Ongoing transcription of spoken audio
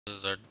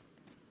are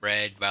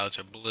red, violets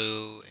are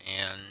blue,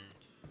 and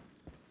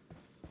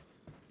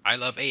I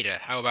love Ada.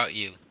 How about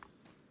you?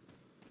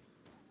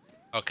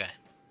 Okay.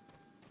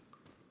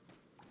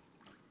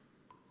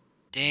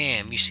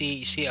 Damn, you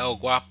see El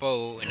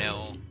Guapo and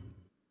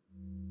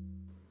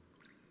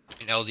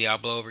El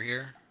Diablo over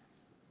here?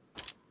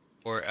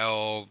 Or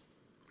El...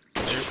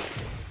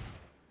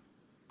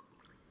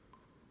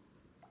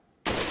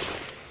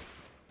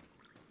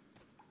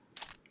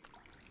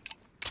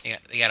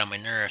 They got on my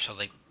nerves, so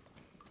like,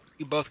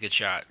 you both get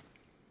shot.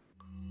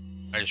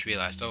 I just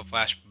realized. Oh,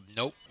 flash.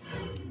 Nope.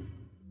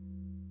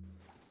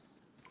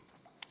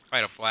 If I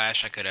had a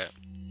flash, I could've...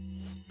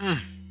 Mm,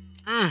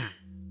 mm,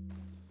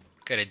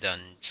 could've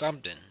done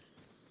something.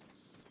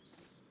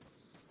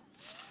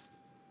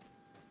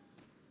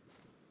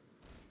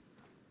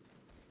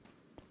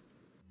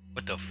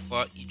 What the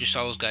fuck? You just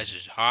saw those guys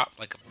just hop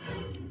like a...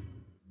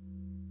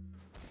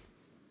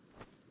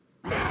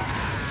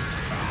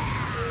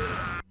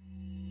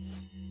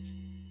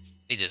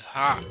 They just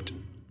hopped.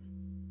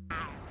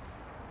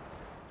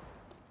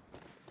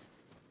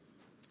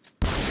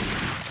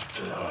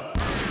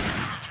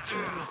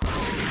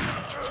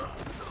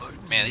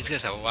 Man, these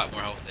guys have a lot more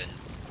health than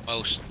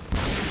most.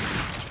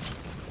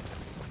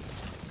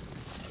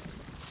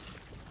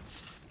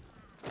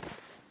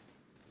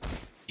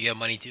 You have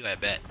money too, I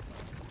bet.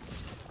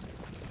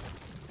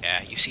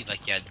 Yeah, you seem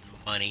like you had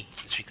money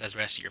just because the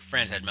rest of your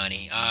friends had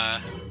money.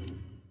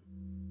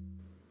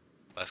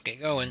 Let's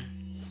get going.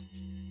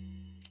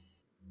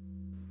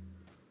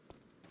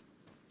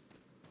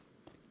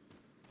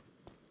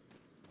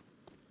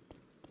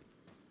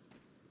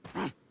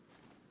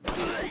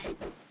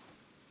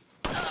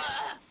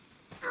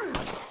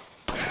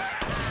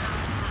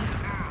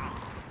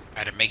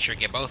 I had to make sure to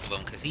get both of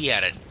them because he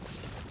had a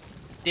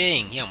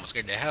ding. He almost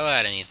scared the hell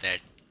out of me with that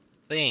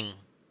thing.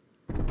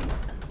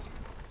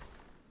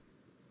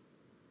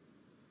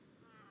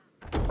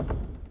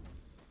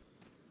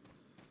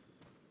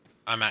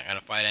 I'm not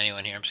gonna fight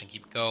anyone here. I'm just gonna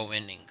keep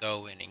going and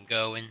going and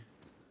going.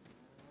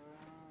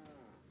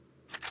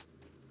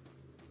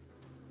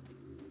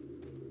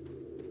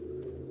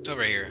 It's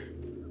over here.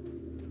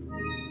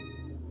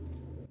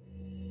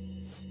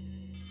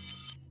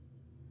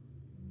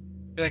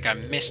 I feel like I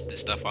missed this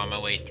stuff on my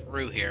way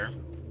through here.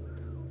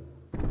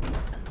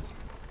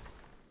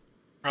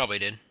 Probably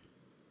did.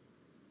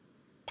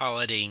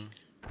 Paladin.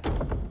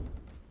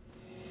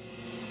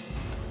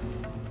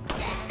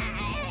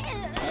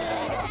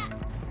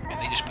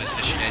 And they just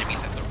position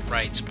enemies at the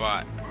right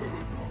spot.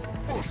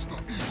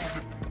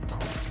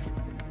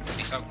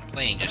 They stop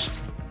complaining, just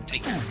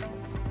take your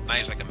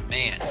knives like a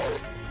man.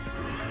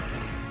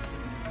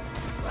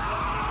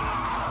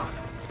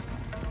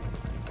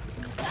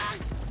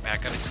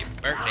 Back up, it's your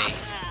birthday.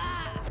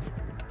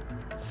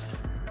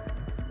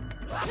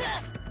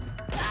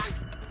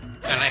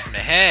 Got a knife in the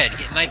head.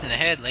 Get a knife in the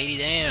head, lady.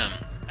 Damn.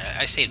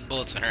 I saved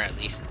bullets on her at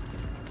least.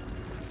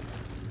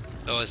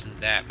 So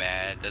isn't that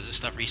bad. Does this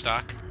stuff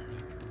restock?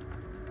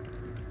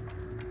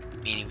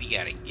 Meaning we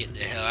gotta get the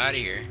hell out of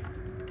here.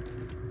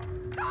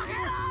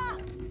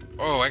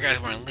 Oh, that guy's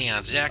wearing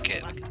Leon's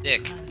jacket. Like a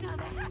dick.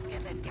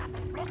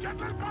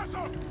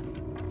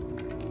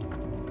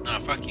 Oh,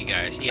 fuck you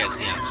guys. He has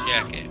Leon's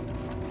jacket.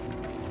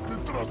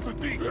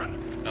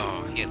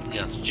 Oh, he has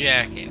Leon's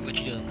jacket. What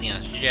you doing with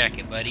Leon's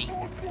jacket, buddy?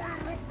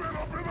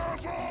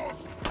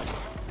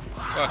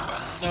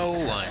 Fuck no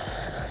one.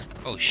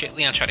 Oh shit,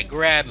 Leon tried to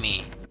grab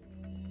me.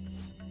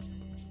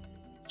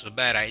 It's a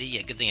bad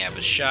idea. Good thing I have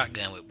a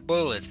shotgun with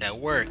bullets that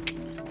work.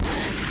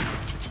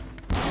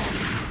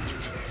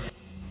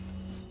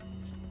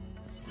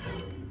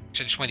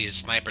 I just want to use a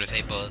sniper to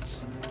save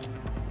bullets.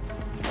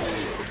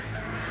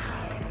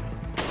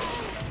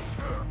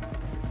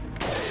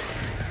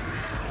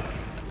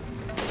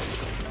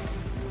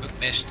 Oop,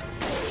 missed.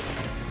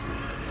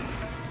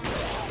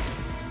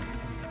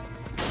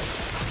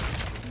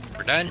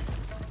 We're done.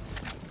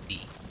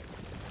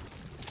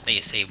 Now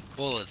you save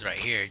bullets right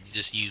here. You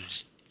just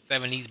use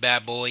 7 of these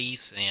bad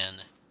boys and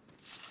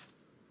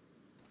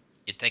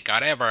you take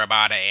out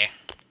everybody.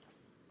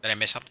 Did I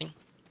miss something?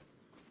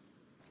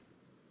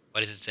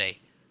 What does it say?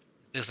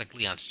 It looks like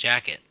Leon's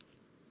jacket.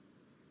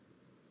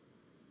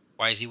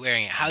 Why is he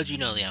wearing it? How'd you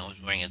know Leon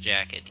was wearing a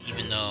jacket?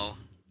 Even though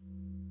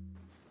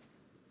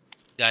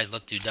guys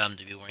look too dumb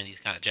to be wearing these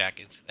kind of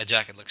jackets. That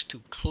jacket looks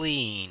too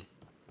clean.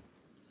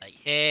 Like,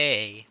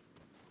 hey.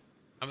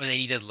 I'm gonna say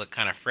he does look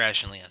kind of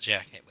fresh in Leon's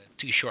jacket, but it's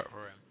too short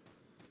for him.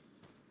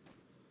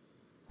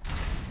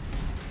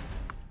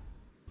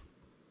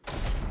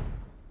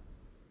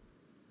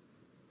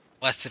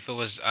 Less if it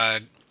was,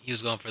 he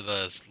was going for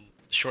the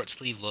short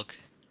sleeve look.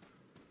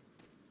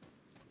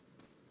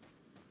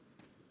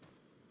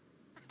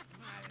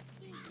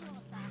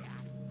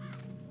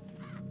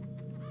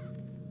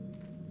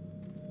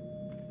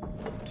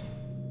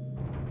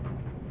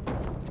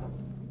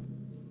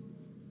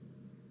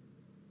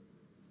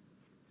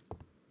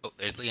 Oh,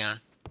 there's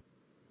Leon.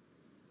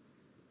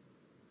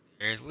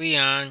 There's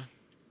Leon.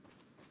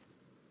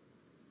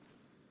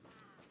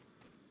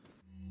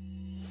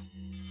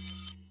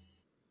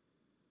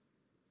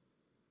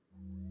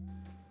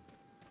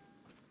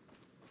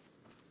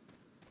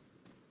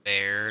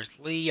 There's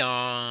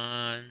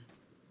Leon.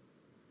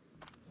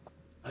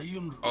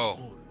 Oh.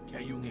 Do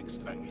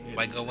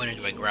I go in or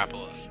do I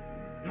grapple him?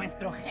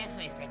 Nuestro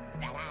jefe se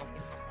curará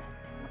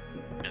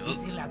de la rata. Y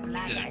si la These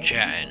plaga guys are es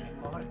chatting.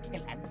 mejor que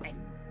la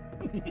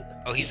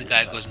nuestra. Oh, he's the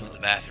guy who goes into the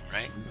bathroom,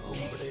 right?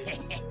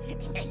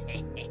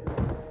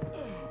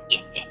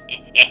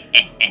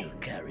 You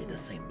carry the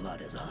same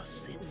blood as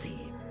us, it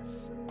seems.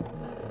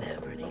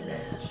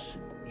 Nevertheless,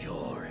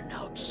 you're an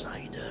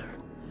outsider.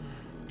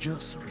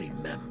 Just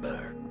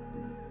remember,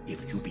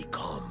 if you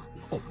become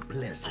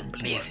unpleasant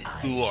to our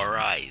Who eyes, are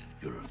right?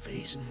 you'll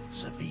face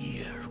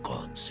severe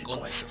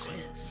consequences.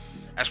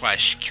 That's why I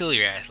should kill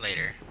your ass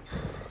later.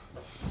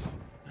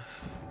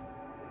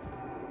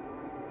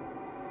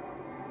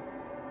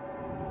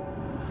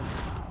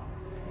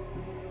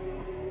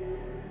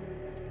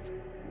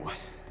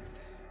 What?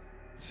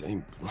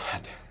 Same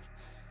blood.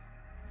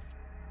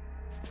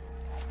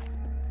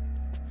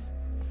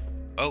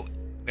 Oh,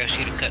 we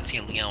actually get a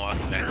cutscene of Leon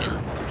walking back in.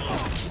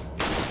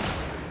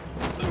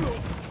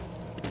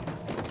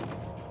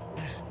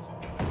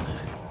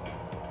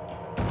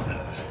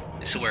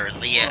 This is where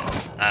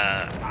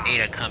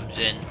Ada comes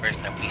in. First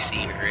time we see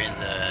her in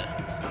the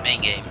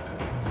main game.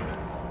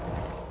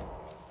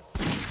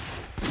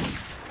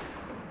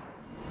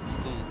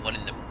 Ooh, one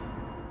in the...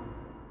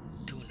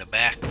 two in the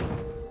back.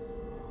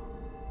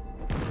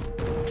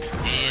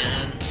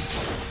 And...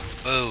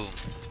 boom.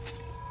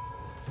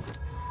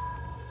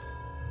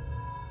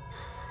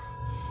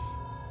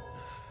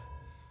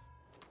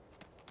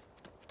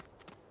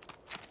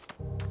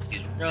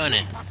 He's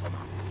running.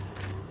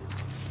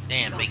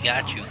 Damn, they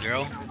got you,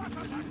 girl.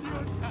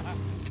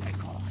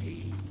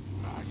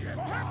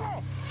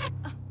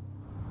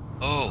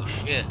 Oh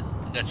shit,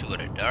 they got you with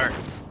a dart.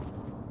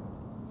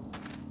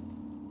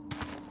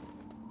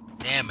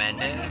 Damn, man,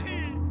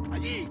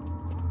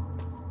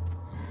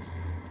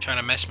 trying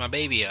to mess my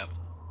baby up.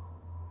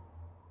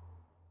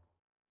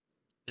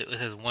 With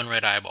his one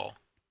red eyeball.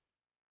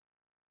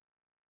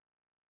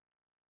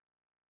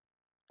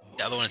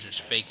 The other one is his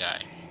fake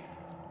eye.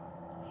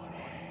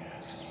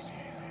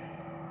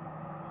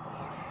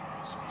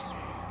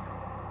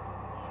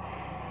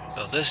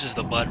 So this is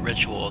the blood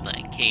ritual in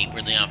that cave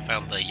where Leon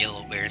found the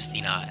yellow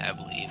Berenstein eye, I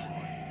believe.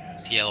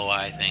 It's yellow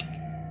eye, I think.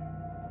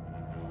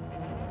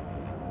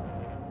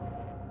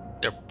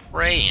 They're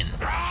praying.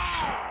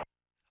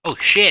 Oh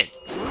shit!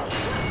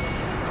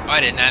 Oh, I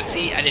did not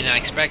see. I did not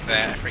expect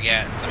that. I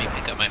forgot. Let me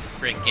pick up my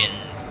freaking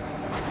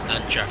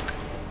nunchuck.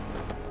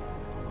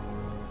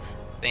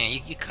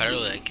 Damn, you cut her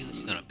like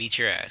he's gonna beat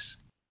your ass.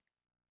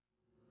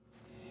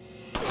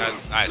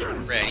 His eyes were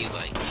red. He's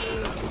like,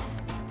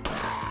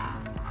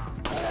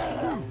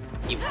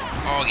 you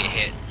all get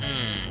hit.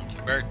 It's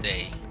your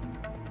birthday.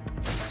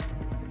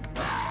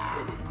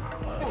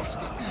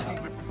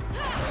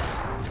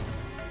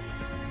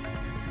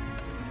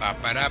 Ba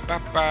ba da ba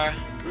ba.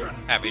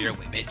 Have it your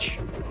way, bitch.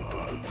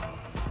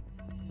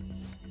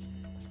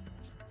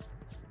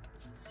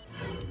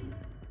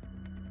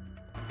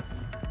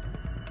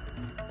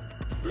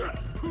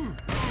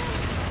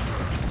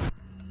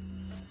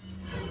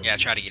 Yeah, I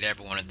try to get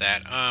everyone at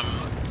that.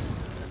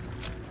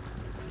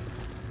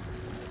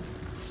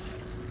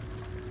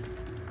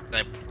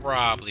 I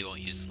probably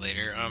won't use this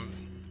later.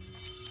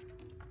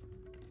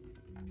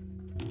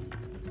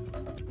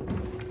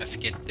 Let's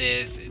get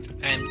this. It's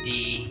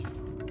empty.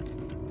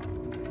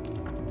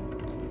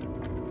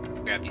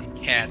 Grab these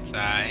cat's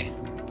eye.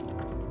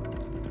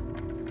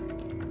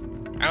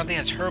 I don't think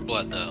that's her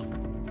blood though.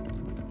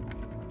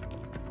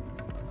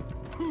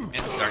 Man,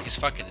 it's dark as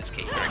fuck in this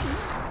cave. Right?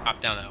 Hop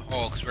down that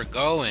hole because we're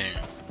going.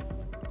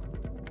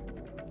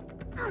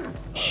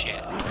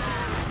 Shit.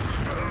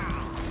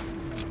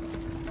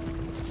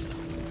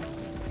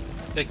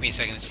 Took me a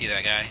second to see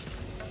that guy.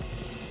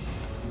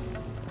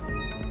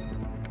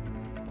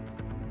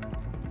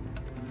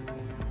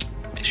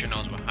 Make sure no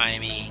one's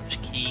behind me.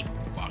 Just keep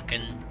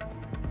walking.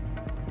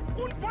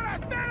 Un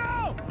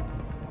forastero!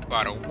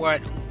 Fada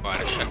what?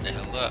 Fada, shut the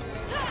hell up.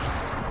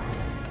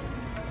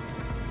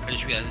 I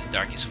just realized it's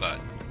dark as fuck.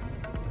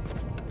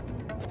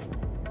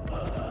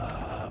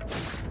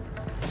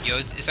 Yo,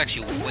 it's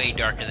actually way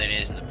darker than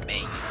it is in the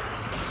main.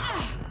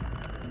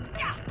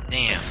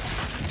 Damn.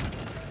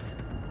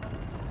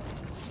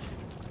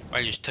 If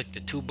I just took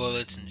the 2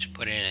 bullets and just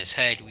put it in his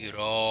head, we would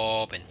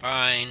all been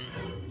fine.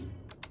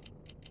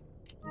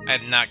 I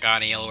have not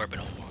gotten a yellow orb in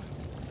a while.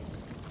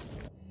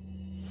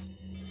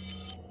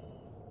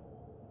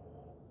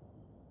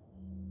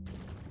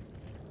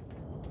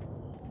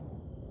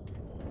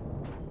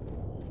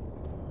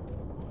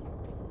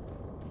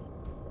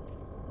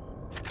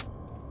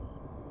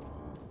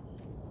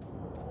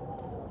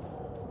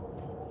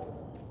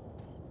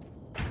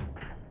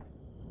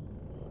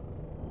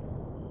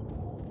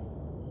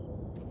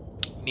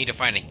 Need to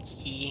find a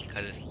key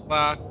because it's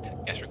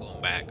locked. Guess we're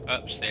going back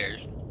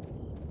upstairs.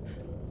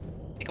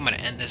 I think I'm gonna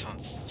end this on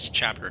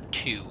chapter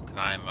 2 because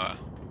I'm trying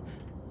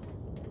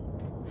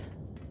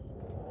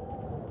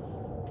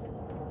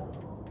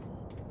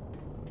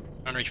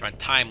to reach my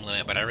time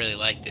limit, but I really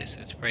like this.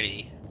 It's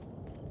pretty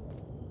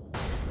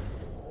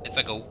It's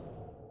like a...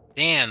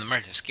 Damn, the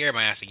merchant scared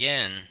my ass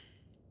again.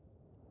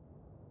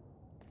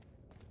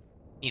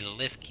 Need a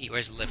lift key.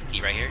 Where's the lift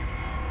key? Right here?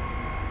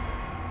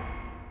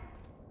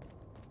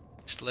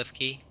 It's the lift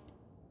key.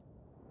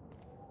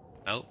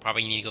 Oh,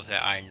 probably need to go for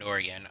that iron door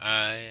again.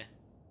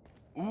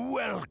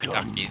 Welcome.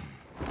 Talk to you.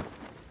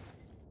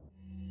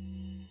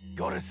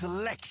 Got a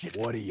selection.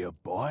 What are you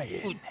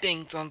buying? Good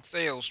things on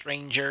sale,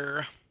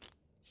 stranger.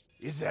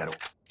 Is that all?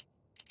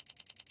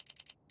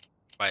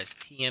 Buy his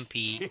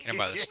TMP. Can I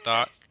buy the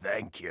stock?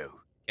 Thank you.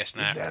 Guess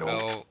not. that all?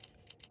 Oh,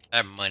 I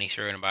have money,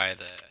 so we're gonna buy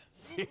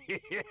the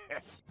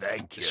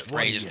Thank you.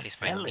 spray just in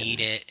case I need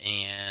it,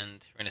 and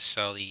we're gonna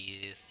sell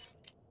these.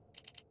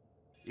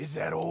 Is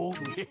that all?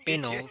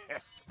 Spindles.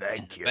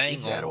 Thank you. Bangle.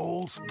 Is that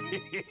all?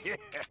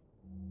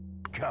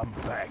 Come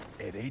back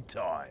any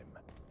time.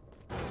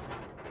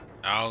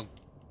 I'll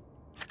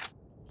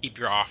keep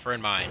your offer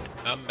in mind.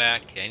 Come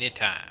back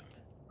anytime.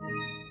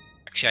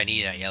 Actually, I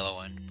need that yellow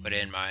one to put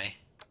in my...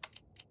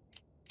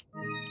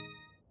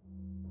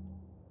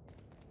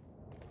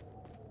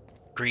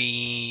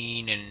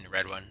 green and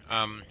red one.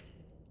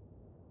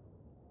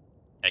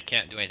 I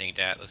can't do anything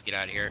to that. Let's get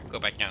out of here. Go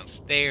back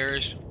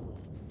downstairs.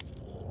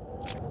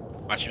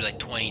 Watch me like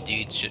 20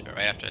 dudes just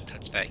right after I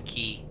touch that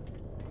key.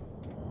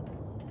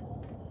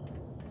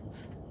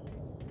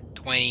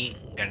 20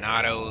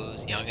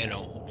 Granados, young and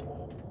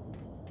old.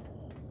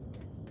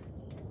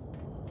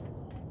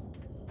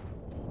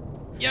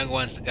 Young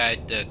one's the guy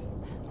with the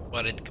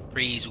flooded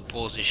capris who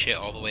pulls his shit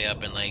all the way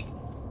up and like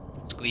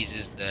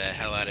squeezes the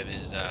hell out of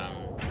his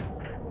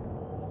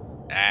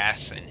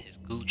ass and his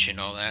gooch and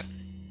all that.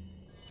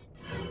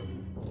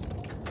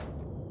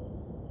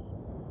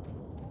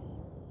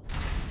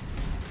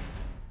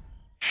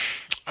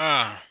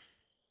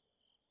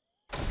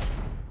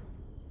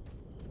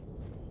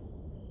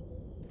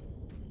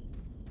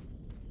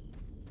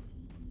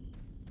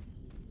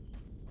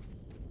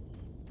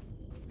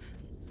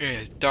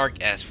 It's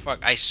dark as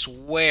fuck. I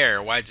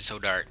swear. Why is it so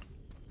dark?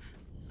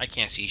 I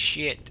can't see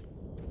shit.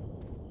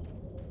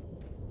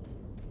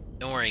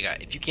 Don't worry, guys.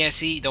 If you can't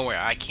see, don't worry.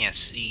 I can't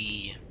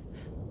see.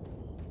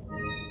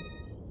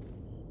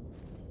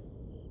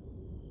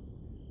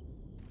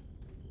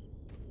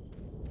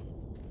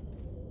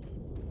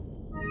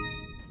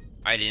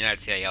 I did not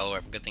see that yellow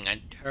orb. Good thing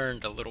I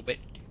turned a little bit.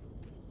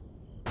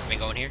 Can I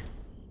go in here?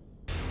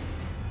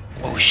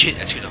 Oh shit,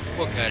 that scared the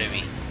fuck out of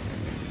me.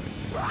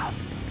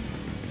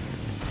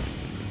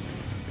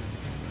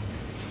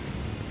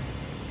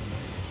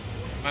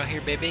 Out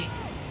here, baby.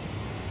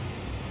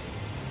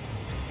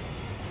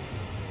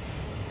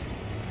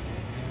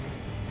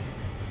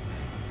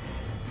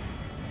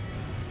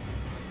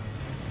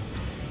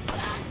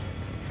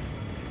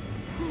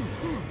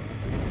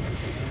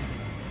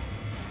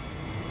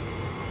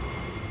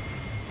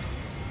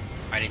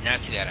 I did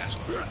not see that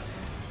asshole.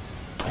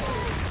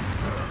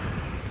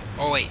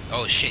 Oh wait,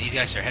 oh shit, these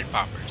guys are head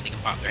poppers. They can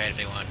pop their head if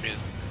they want to.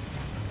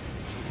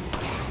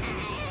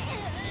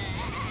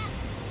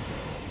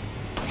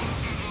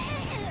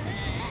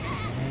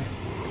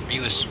 Are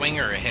you a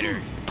swinger or a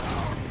hitter?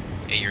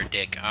 Yeah, you're a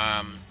dick.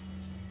 Yeah,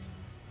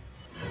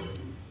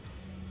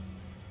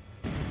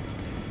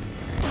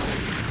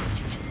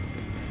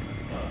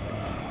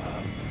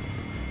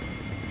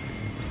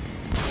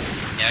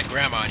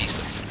 grandma needs to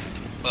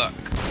fuck.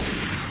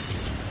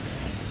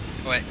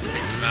 What?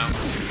 Rinse him out.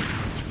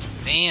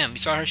 Damn, you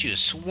saw her? She was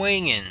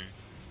swinging.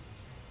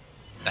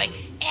 Like,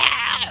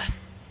 ah!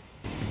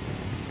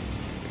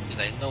 She's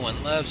like, no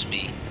one loves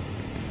me.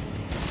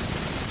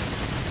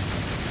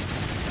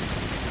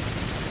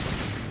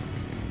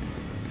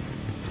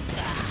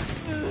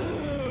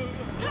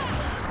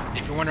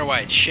 If you wonder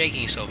why it's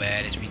shaking so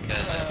bad, it's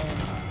because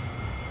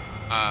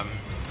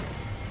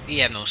we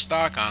have no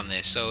stock on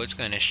this, so it's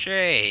gonna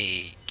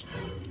shake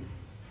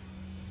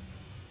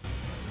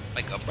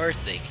like a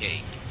birthday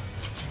cake.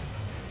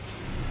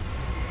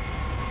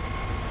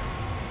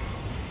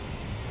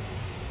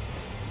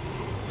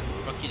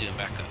 What you doing?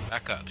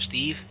 Back up,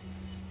 Steve.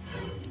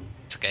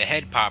 It's like a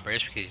head popper.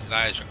 It's because his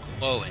eyes are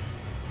glowing.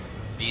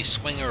 Are you a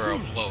swinger or a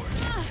blower?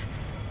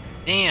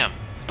 Damn,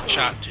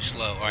 shot too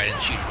slow. Or I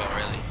didn't shoot well,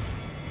 really.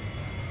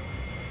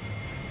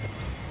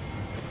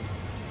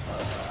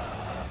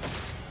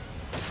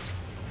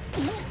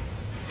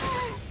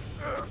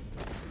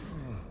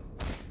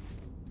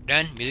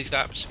 Done? Music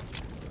stops.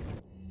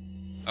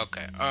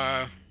 Okay,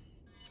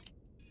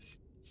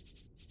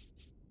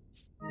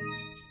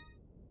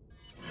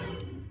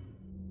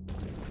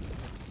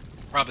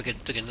 probably could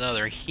have took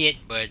another hit,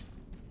 but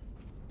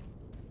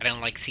I don't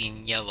like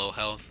seeing yellow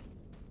health.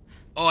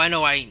 Oh, I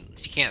know why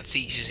she can't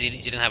see. She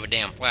didn't have a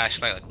damn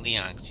flashlight like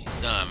Leon. She's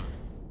dumb.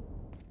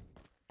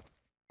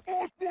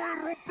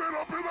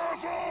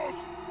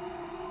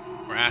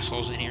 More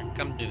assholes in here?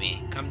 Come to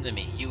me. Come to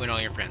me. You and all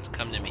your friends.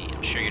 Come to me.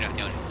 I'm sure you're not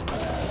the only one.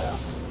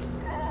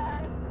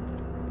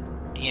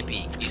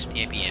 TMP. Use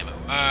TMP ammo.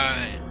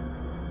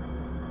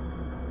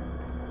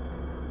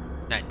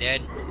 Not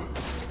dead.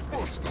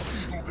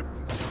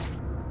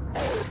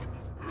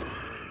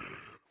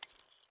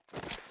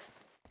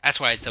 That's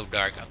why it's so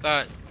dark. I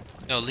thought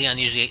No, Leon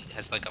usually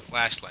has like a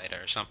flashlight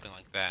or something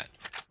like that.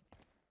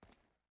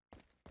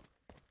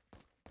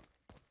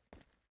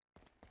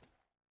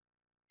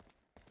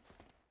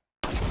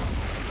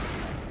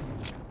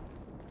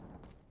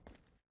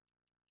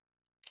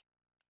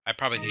 I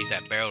probably could use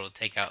that barrel to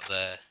take out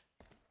the...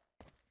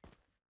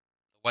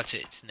 What's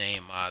its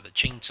name? The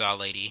chainsaw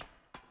lady.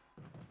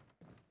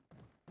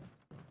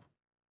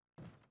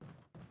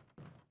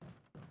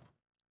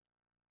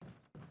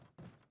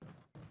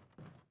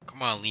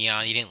 Come on,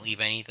 Leon, you didn't leave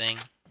anything.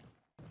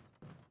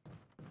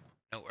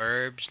 No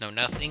herbs, no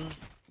nothing.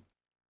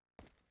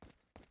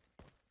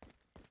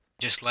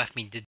 Just left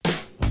me